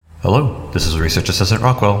Hello, this is Research Assistant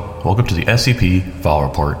Rockwell. Welcome to the SCP File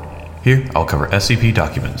Report. Here, I'll cover SCP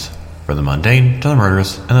documents, from the mundane to the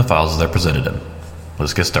murderous, and the files as they're presented in.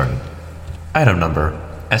 Let's get started. Item number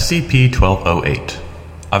SCP-1208.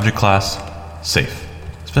 Object Class Safe.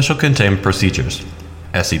 Special Containment Procedures.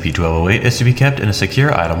 SCP-1208 is to be kept in a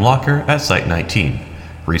secure item locker at Site-19.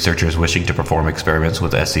 Researchers wishing to perform experiments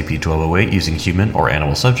with SCP-1208 using human or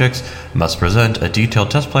animal subjects must present a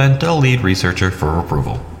detailed test plan to the lead researcher for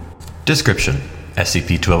approval. Description: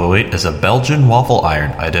 SCP-1208 is a Belgian waffle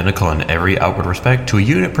iron identical in every outward respect to a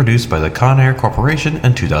unit produced by the Conair Corporation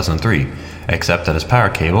in 2003, except that its power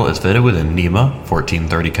cable is fitted with a NEMA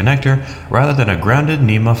 1430 connector rather than a grounded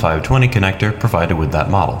NEMA 520 connector provided with that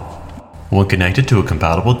model. When connected to a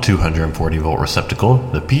compatible 240-volt receptacle,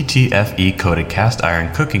 the PTFE-coated cast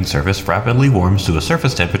iron cooking surface rapidly warms to a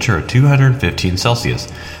surface temperature of 215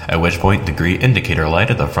 Celsius, at which point the green indicator light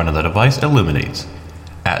at the front of the device illuminates.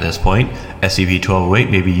 At this point,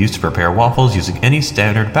 SCP-1208 may be used to prepare waffles using any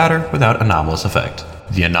standard batter without anomalous effect.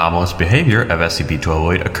 The anomalous behavior of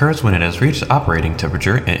SCP-1208 occurs when it has reached operating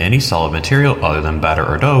temperature and any solid material other than batter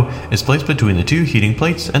or dough is placed between the two heating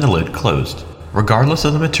plates and the lid closed. Regardless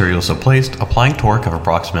of the material so placed, applying torque of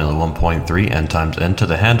approximately 1.3 N times N to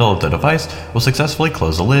the handle of the device will successfully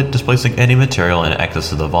close the lid, displacing any material in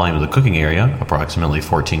excess of the volume of the cooking area, approximately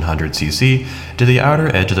 1400 cc, to the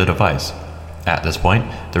outer edge of the device. At this point,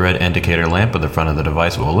 the red indicator lamp at the front of the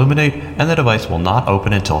device will illuminate, and the device will not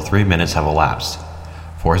open until 3 minutes have elapsed.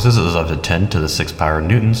 Forces of up to 10 to the 6 power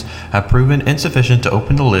newtons have proven insufficient to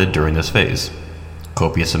open the lid during this phase.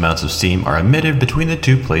 Copious amounts of steam are emitted between the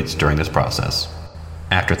two plates during this process.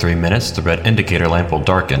 After 3 minutes, the red indicator lamp will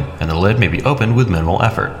darken, and the lid may be opened with minimal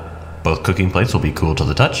effort. Both cooking plates will be cooled to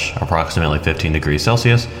the touch, approximately 15 degrees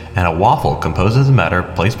Celsius, and a waffle composed of the matter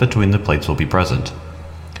placed between the plates will be present.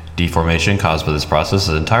 Deformation caused by this process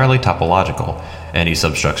is entirely topological. Any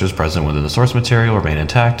substructures present within the source material remain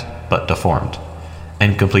intact, but deformed.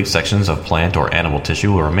 Incomplete sections of plant or animal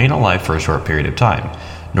tissue will remain alive for a short period of time,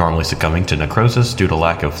 normally succumbing to necrosis due to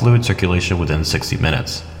lack of fluid circulation within 60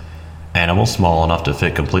 minutes. Animals small enough to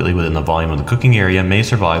fit completely within the volume of the cooking area may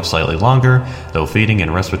survive slightly longer, though feeding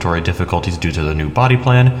and respiratory difficulties due to the new body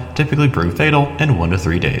plan typically prove fatal in 1 to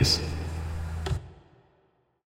 3 days.